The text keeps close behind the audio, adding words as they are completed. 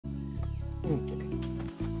Okay.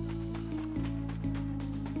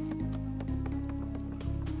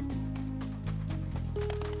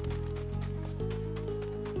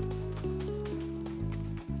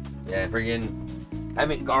 Yeah, friggin'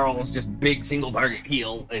 having Garl's just big single target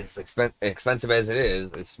heal, it's expensive as it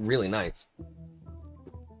is, it's really nice.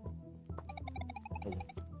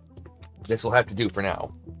 This will have to do for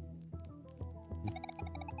now.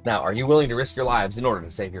 Now, are you willing to risk your lives in order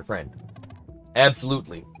to save your friend?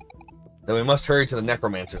 Absolutely. Then we must hurry to the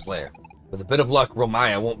Necromancer's lair. With a bit of luck,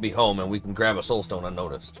 Romaya won't be home and we can grab a soulstone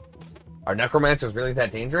unnoticed. Are Necromancers really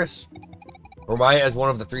that dangerous? Romaya is one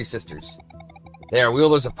of the 3 sisters. They are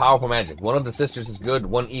wielders of powerful magic. One of the sisters is good,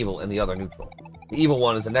 one evil, and the other neutral. The evil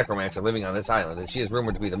one is a necromancer living on this island, and she is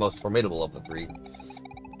rumored to be the most formidable of the 3.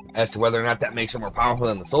 As to whether or not that makes her more powerful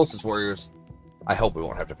than the Solstice Warriors, I hope we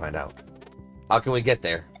won't have to find out. How can we get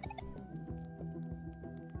there?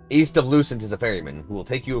 East of Lucent is a ferryman, who will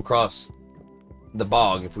take you across the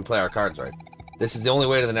bog if we play our cards right. This is the only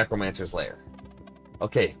way to the Necromancer's lair.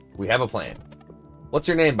 Okay, we have a plan. What's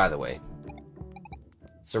your name, by the way?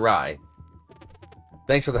 Sarai.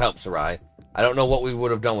 Thanks for the help, Sarai. I don't know what we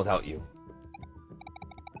would have done without you.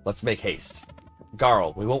 Let's make haste.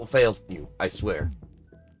 Garl, we won't fail you, I swear.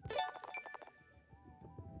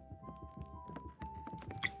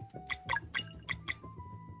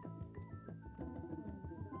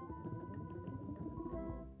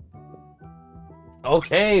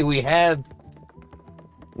 Okay, we have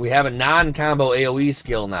a non-combo AoE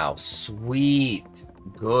skill now. Sweet.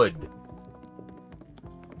 Good.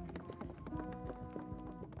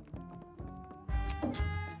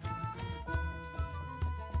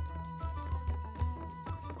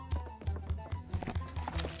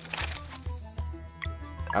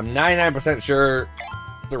 I'm 99% sure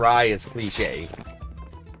Sarai is cliche.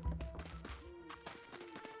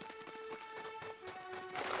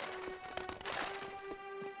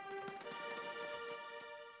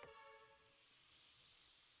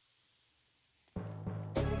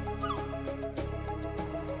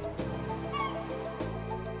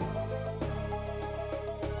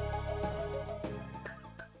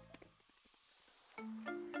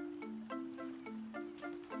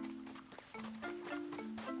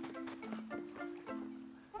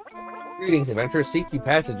 Greetings, adventurers. Seek you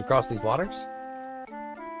passage across these waters?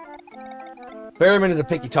 Ferryman is a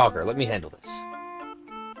picky talker. Let me handle this.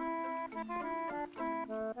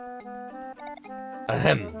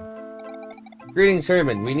 Ahem. Greetings,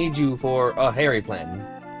 Ferryman. We need you for a hairy plan.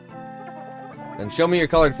 Then show me your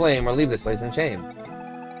colored flame or leave this place in shame.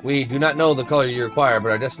 We do not know the color you require,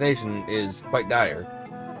 but our destination is quite dire.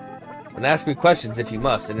 And ask me questions if you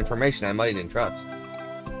must, and information I might entrust.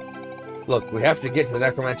 Look, we have to get to the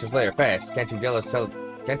Necromancer's lair fast. Can't you tell us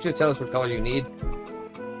what color you need?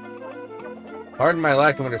 Pardon my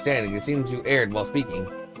lack of understanding. It seems you erred while speaking.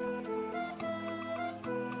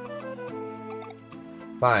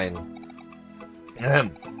 Fine.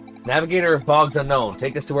 Ahem. Navigator of Bogs Unknown.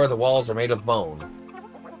 Take us to where the walls are made of bone.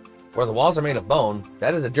 Where the walls are made of bone?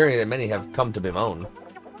 That is a journey that many have come to bemoan.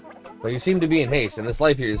 But you seem to be in haste, and this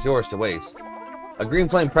life here is yours to waste. A green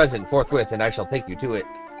flame present forthwith, and I shall take you to it.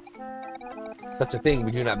 Such a thing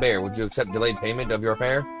we do not bear. Would you accept delayed payment of your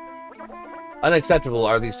fare? Unacceptable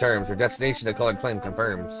are these terms. Your destination a colored flame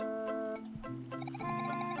confirms.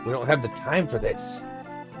 We don't have the time for this.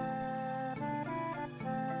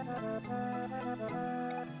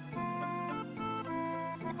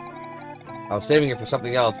 I was saving it for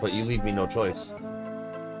something else, but you leave me no choice.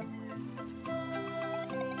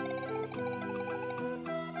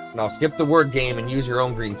 Now skip the word game and use your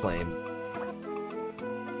own green flame.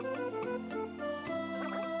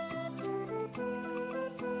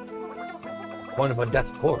 Point of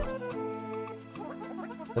undeath core.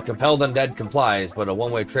 The compelled undead complies, but a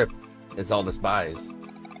one-way trip is all this buys.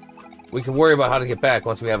 We can worry about how to get back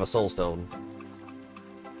once we have a soul stone.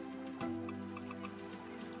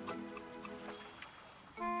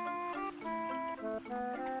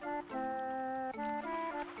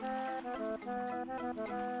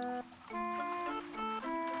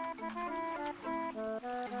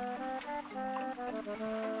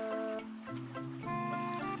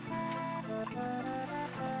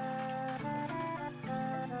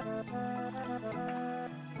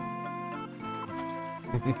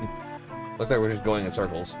 Looks like we're just going in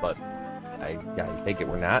circles, but I take it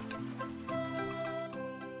we're not.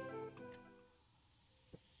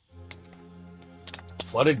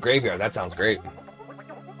 Flooded graveyard, that sounds great.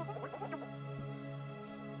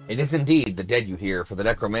 It is indeed the dead you hear, for the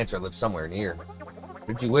necromancer lives somewhere near.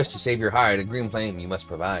 Should you wish to save your hide, a green flame you must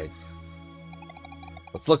provide.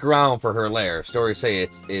 Let's look around for her lair. Stories say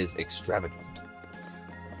it is extravagant.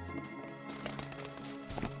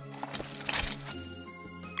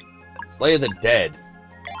 Slay the dead,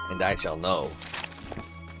 and I shall know.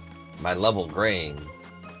 My level graying,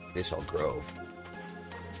 they shall grow.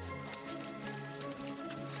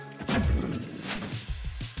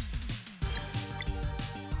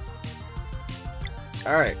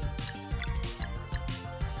 Alright.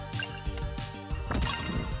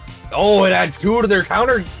 Oh, it adds 2 to their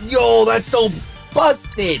counter? Yo, that's so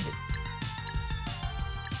busted!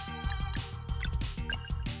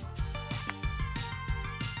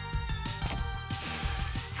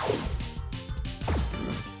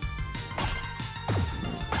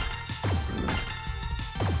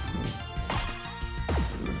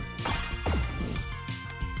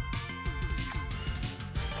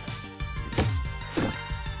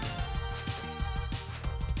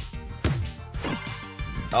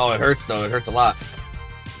 Oh, it hurts though. It hurts a lot.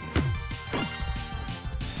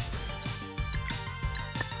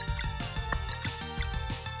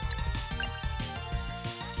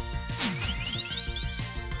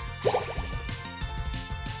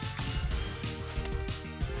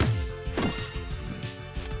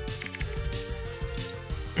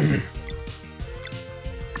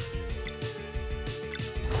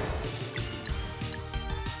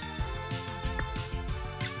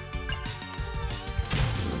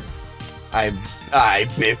 I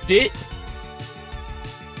biffed it.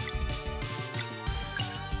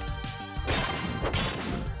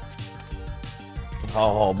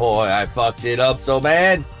 Oh boy, I fucked it up so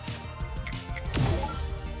bad.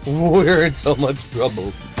 We're in so much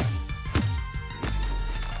trouble.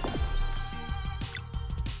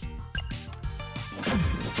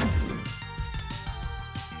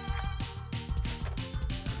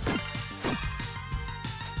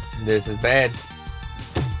 This is bad.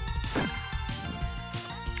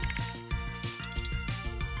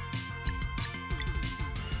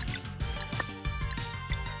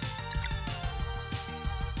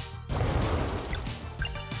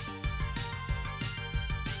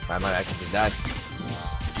 I might actually be dead.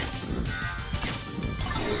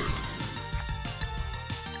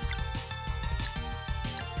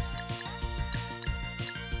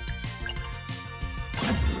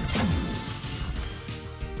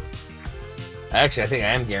 Actually, I think I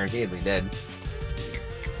am guaranteedly dead.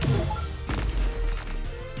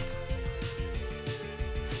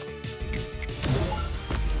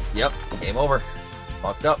 Yep, game over.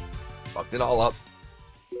 Fucked up. Fucked it all up.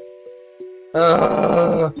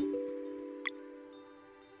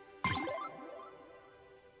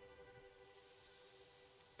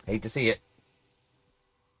 Hate to see it.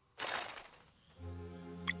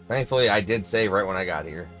 Thankfully, I did save right when I got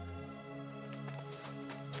here.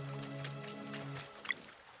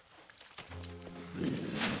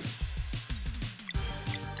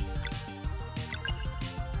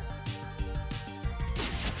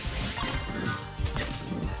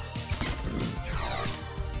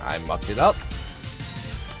 I mucked it up.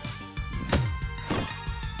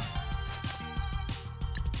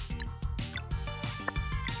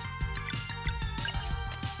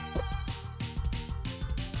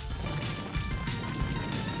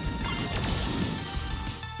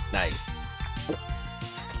 Nice.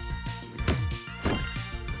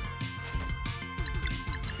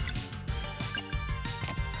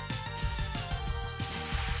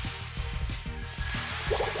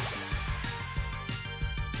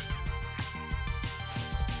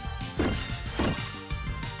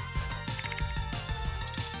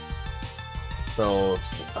 So,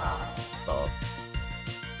 I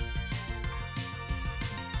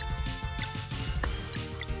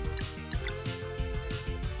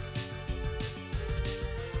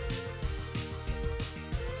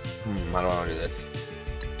don't want to do this.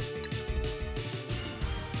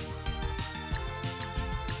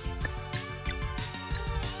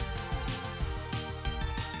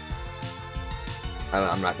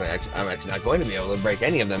 I'm not going to actually. I'm actually not going to be able to break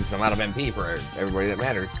any of them because I'm out of MP for everybody that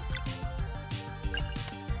matters.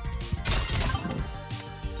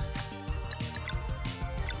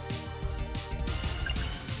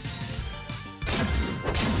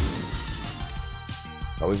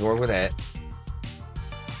 Always work with that.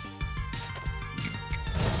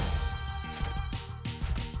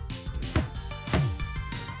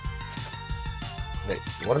 Wait,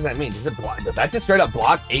 what does that mean? Does it block? Does that just straight up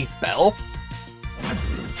block a spell?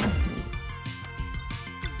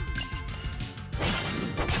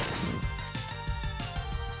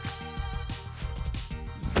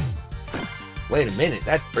 Wait a minute,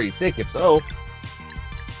 that's pretty sick if so.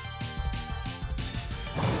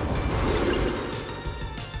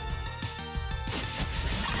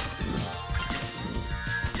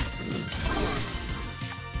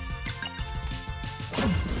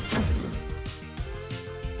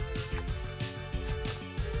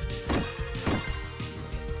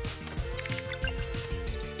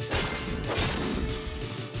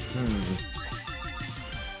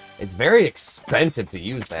 It's very expensive to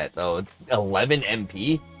use that, though. 11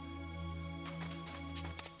 MP?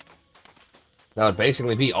 That would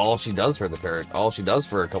basically be all she does for the turret. All she does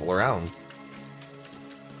for a couple of rounds.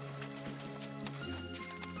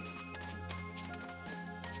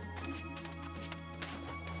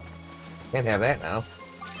 Can't have that now.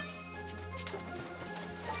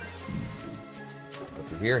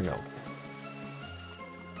 Over here, no.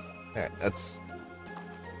 Alright, that's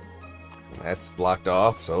blocked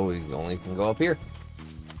off, so we only can go up here.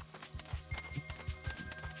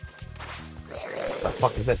 What the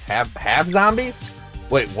fuck is this? Have zombies?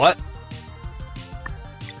 Wait, what?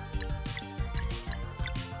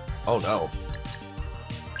 Oh no.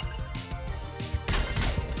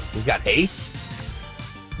 He's got haste?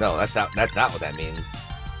 No, that's not what that means.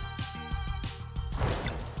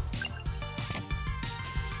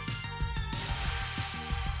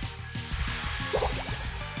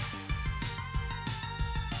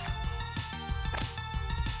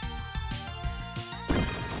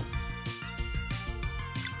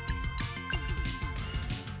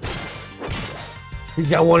 He's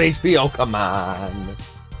got 1 HP. Oh, come on.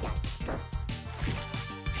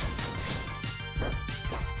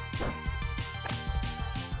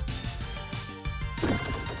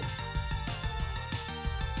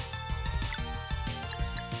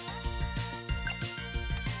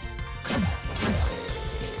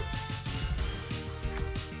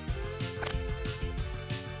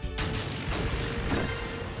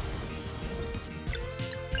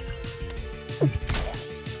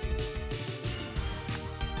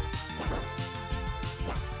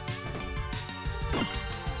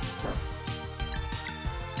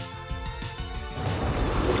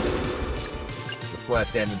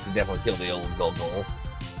 Splash damage to definitely kill the old Golgol.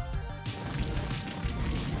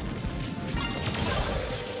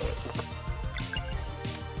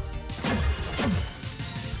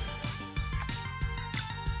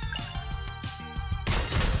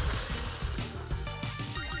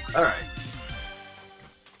 Alright.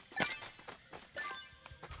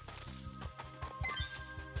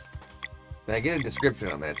 Can I get a description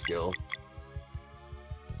on that skill?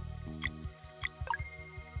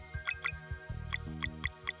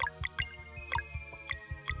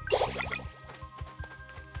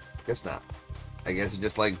 Guess not. I guess it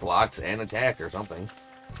just like blocks and attack or something.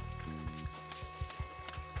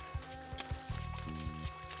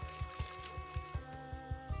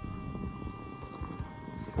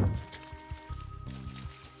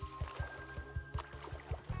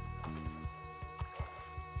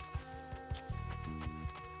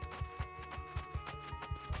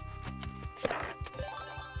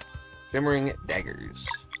 Shimmering daggers.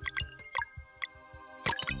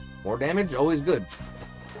 More damage, always good.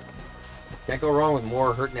 Can't go wrong with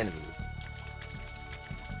more hurting enemies.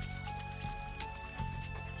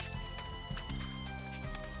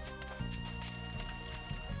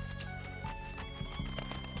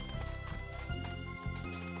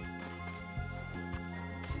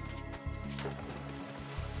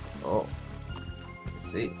 Oh.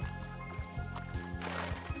 Let's see.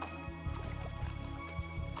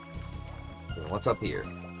 What's up here?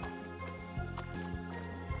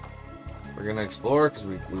 We're gonna explore because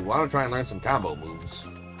we want to try and learn some combo moves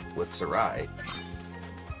with Sarai.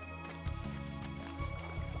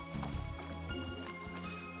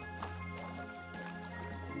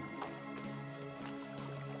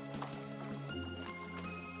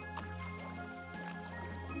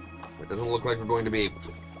 It doesn't look like we're going to be able to.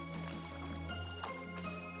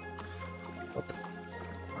 What the?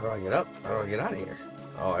 How do I get up? How do I get out of here?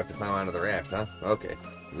 Oh, I have to climb onto the raft, huh? Okay.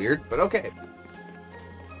 Weird, but okay.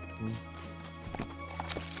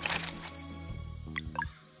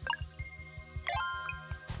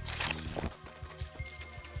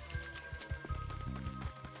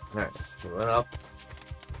 Alright, let's run up.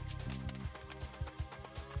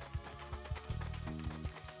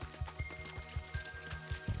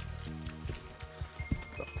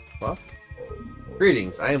 Well,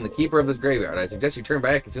 greetings, I am the keeper of this graveyard. I suggest you turn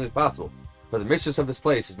back as soon as possible, for the mistress of this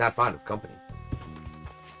place is not fond of company.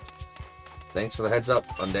 Thanks for the heads up,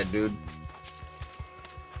 undead dude.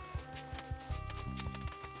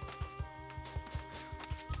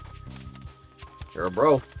 You're a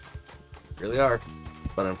bro. You really are.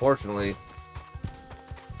 But unfortunately,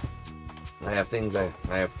 I have things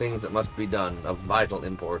that must be done of vital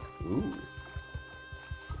import. Ooh.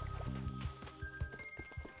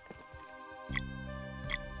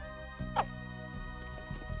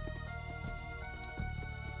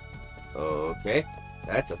 Okay,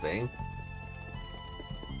 that's a thing.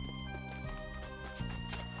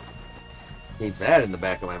 Keep that in the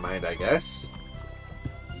back of my mind, I guess.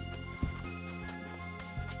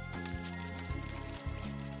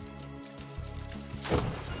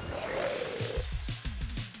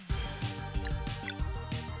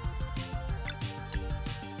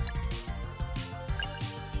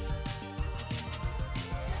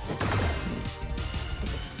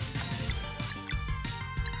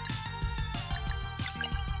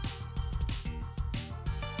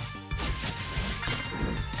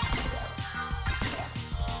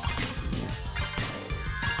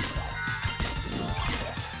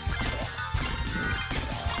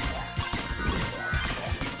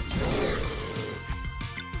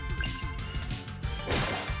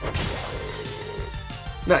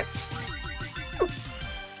 Nice.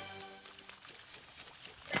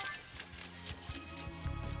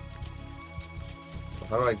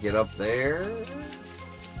 How do I get up there?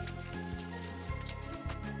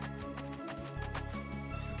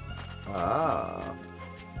 Ah.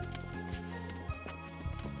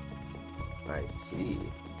 I see.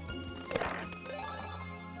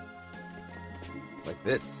 Like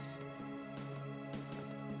this.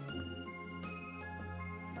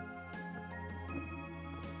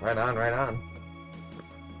 Right on, right on.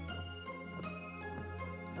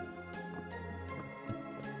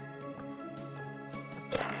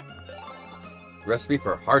 Recipe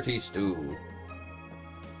for hearty stew.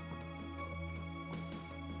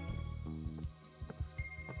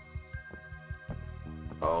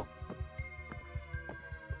 Oh.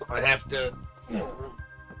 So I have to...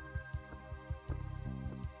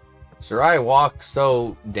 Sir, I walk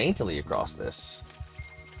so daintily across this.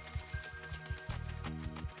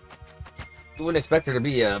 You wouldn't expect her to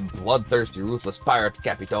be a bloodthirsty, ruthless pirate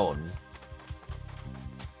Capitan.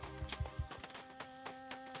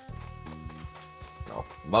 No,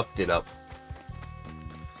 mucked it up.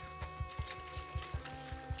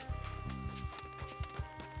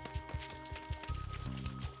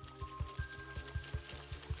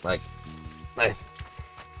 Like, nice.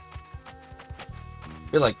 I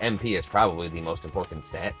feel like MP is probably the most important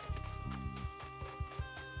stat.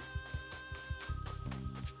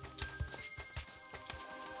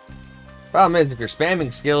 Problem is, if you're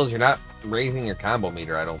spamming skills, you're not raising your combo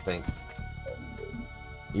meter, I don't think.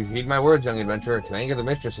 You heed my words, young adventurer. To anger the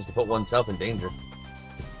mistress is to put oneself in danger.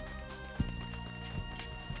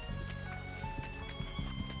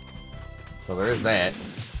 So there is that.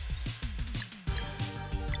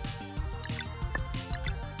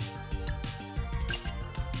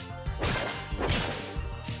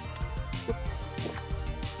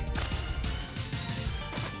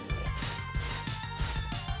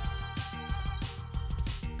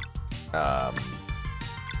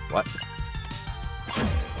 What?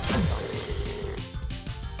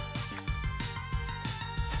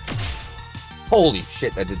 Holy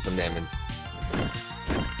shit, that did some damage.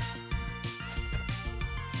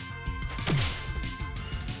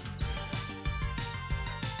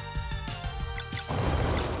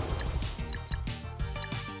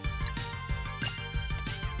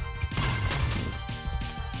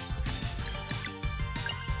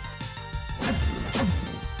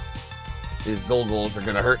 These gold rolls are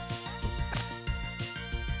gonna hurt.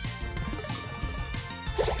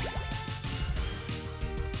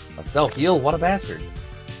 A self-heal? What a bastard.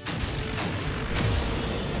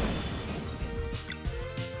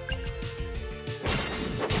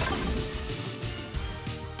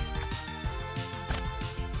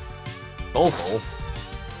 Soulful?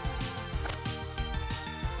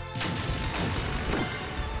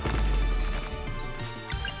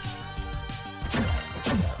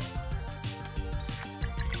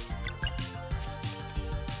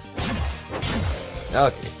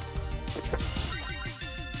 Okay.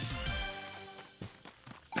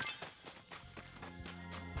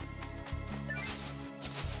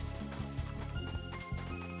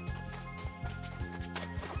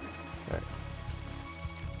 Right.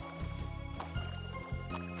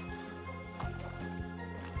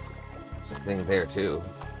 There's a thing there too.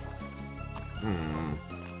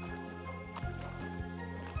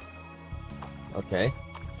 Okay.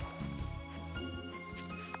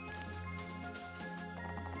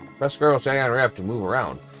 Press square while standing on raft to move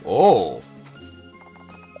around. Oh!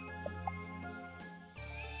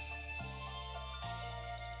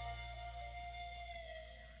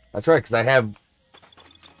 That's right, because I have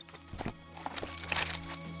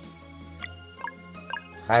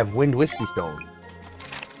Wind Whiskey Stone.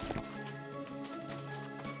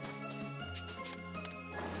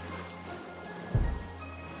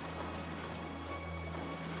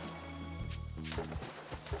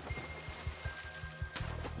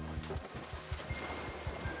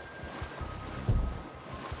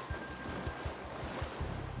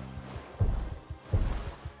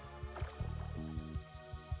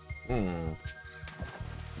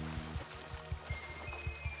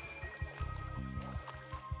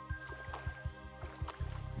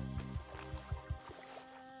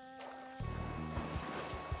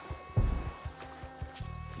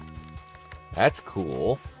 That's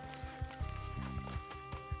cool.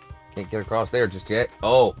 Can't get across there just yet.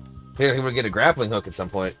 Oh, here we'll get a grappling hook at some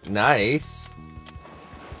point. Nice.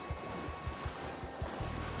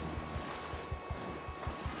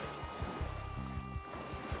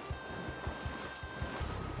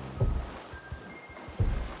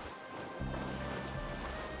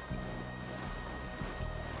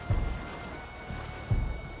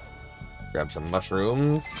 Grab some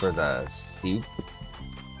mushrooms for the soup.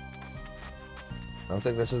 I don't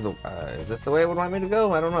think this is the... is this the way it would want me to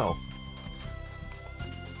go? I don't know.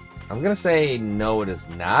 I'm gonna say no, it is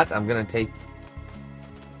not. I'm gonna take...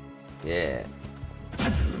 Yeah.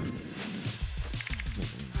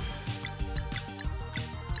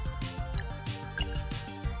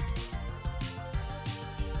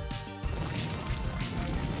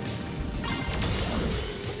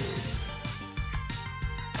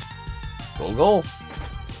 Goal.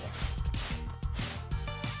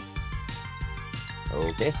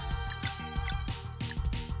 Okay.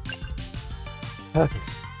 Okay.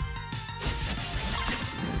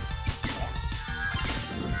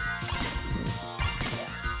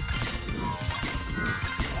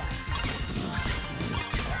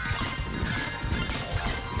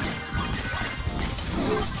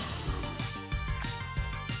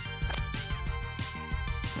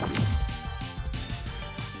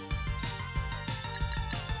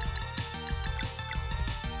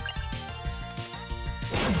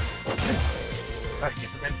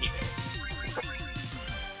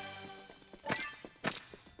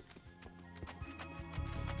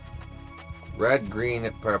 Red, green,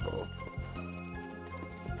 purple.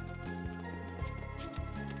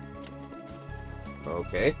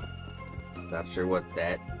 Okay. Not sure what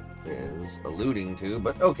that is alluding to,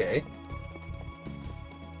 but okay.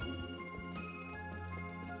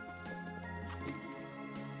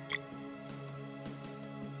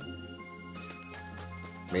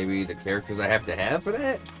 Maybe the characters I have to have for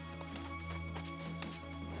that?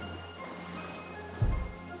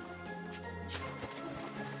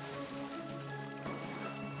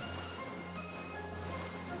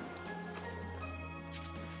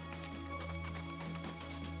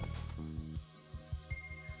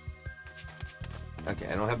 Okay,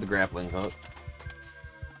 I don't have the grappling hook.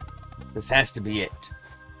 This has to be it.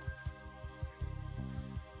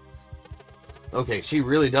 Okay, she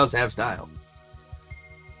really does have style.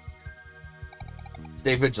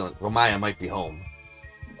 Stay vigilant. Romaya might be home.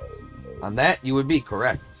 On that, you would be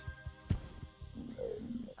correct.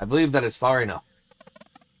 I believe that is far enough.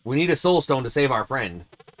 We need a soul stone to save our friend.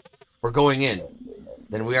 We're going in.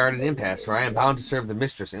 Then we are at an impasse, for I am bound to serve the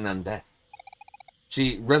mistress in undeath.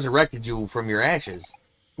 She resurrected you from your ashes.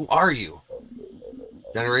 Who are you?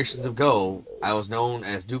 Generations ago, I was known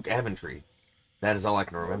as Duke Aventry. That is all I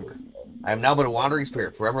can remember. I am now but a wandering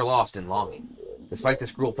spirit, forever lost in longing. Despite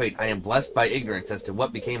this cruel fate, I am blessed by ignorance as to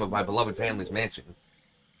what became of my beloved family's mansion,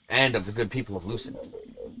 and of the good people of Lucent.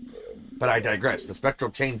 But I digress. The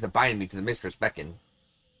spectral chains that bind me to the mistress beckon.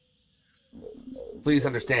 Please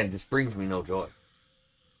understand, this brings me no joy.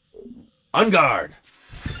 On guard!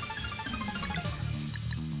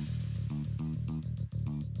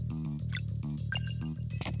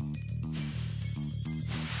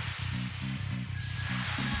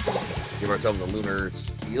 Give ourselves a lunar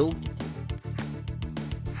shield.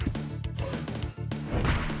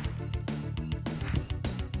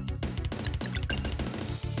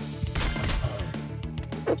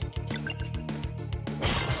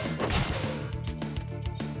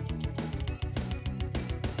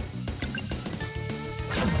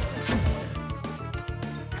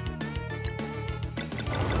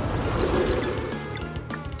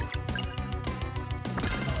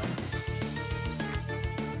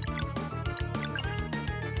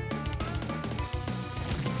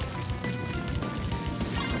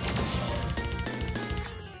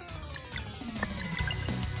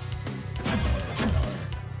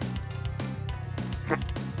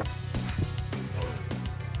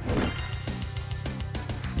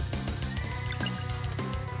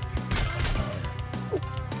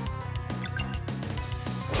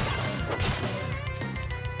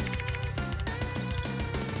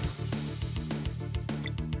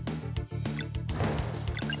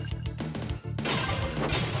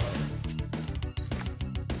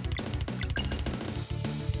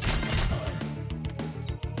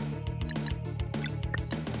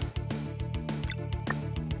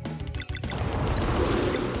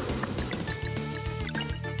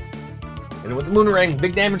 And with the Moonerang,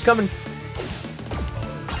 big damage coming.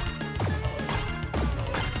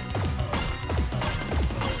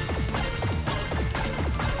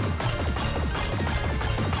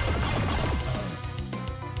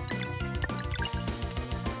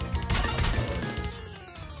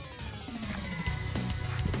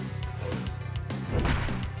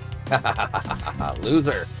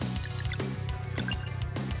 Loser.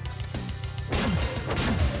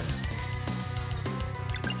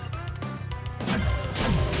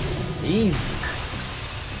 Easy.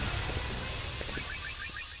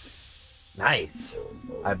 Nice.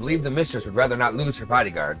 I believe the mistress would rather not lose her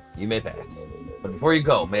bodyguard. You may pass. But before you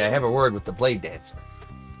go, may I have a word with the blade dancer?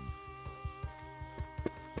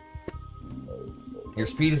 Your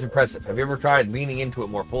speed is impressive. Have you ever tried leaning into it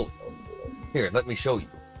more fully? Here, let me show you.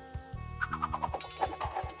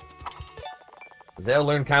 Zale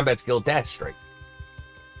learned combat skill Dash Strike.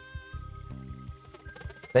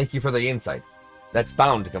 Thank you for the insight. That's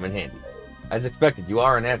bound to come in handy. As expected, you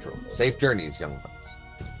are a natural. Safe journeys, young ones.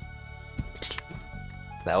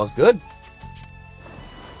 That was good.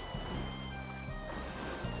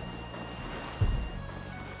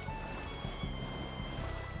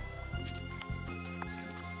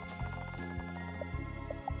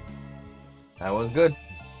 That was good.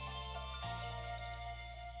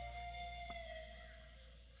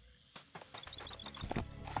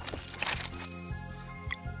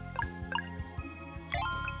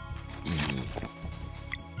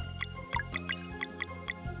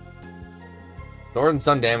 Sword and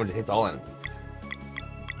Sun damage hits all enemies.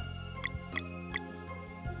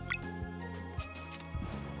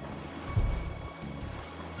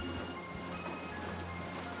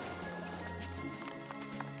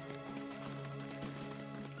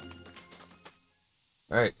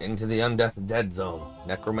 Alright, into the Undeath Dead Zone.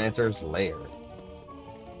 Necromancer's Lair.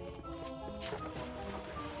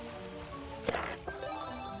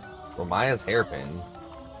 Romaya's Hairpin.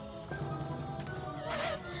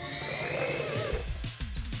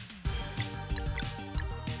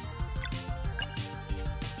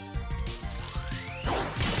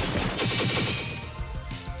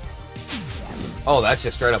 Oh, that's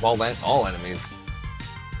just straight up all enemies.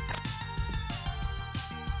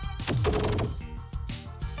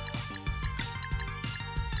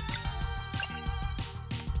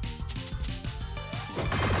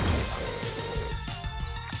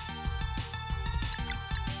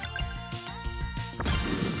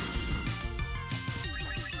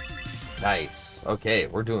 Nice. Okay,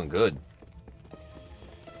 we're doing good.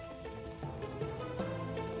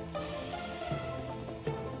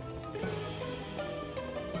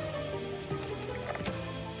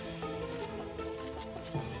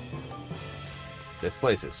 This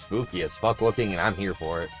place is spooky as fuck looking, and I'm here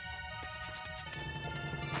for it.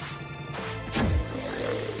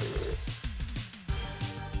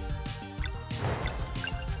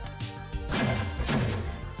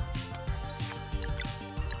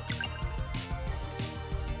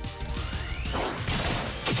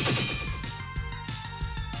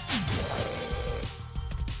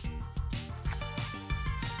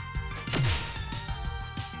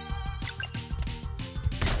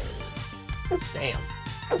 Damn.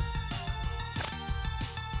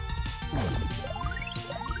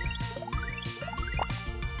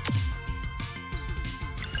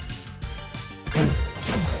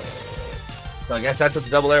 So I guess that's what the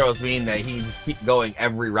double arrows mean, that he just keep going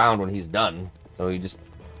every round when he's done. So he just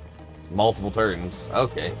multiple turns.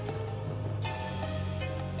 Okay.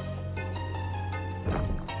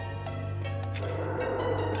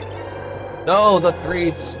 No, the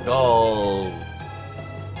 3 skulls.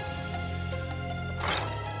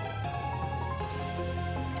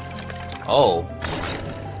 Oh.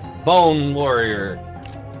 Bone warrior.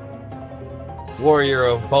 Warrior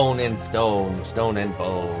of bone and stone. Stone and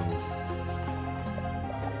bone.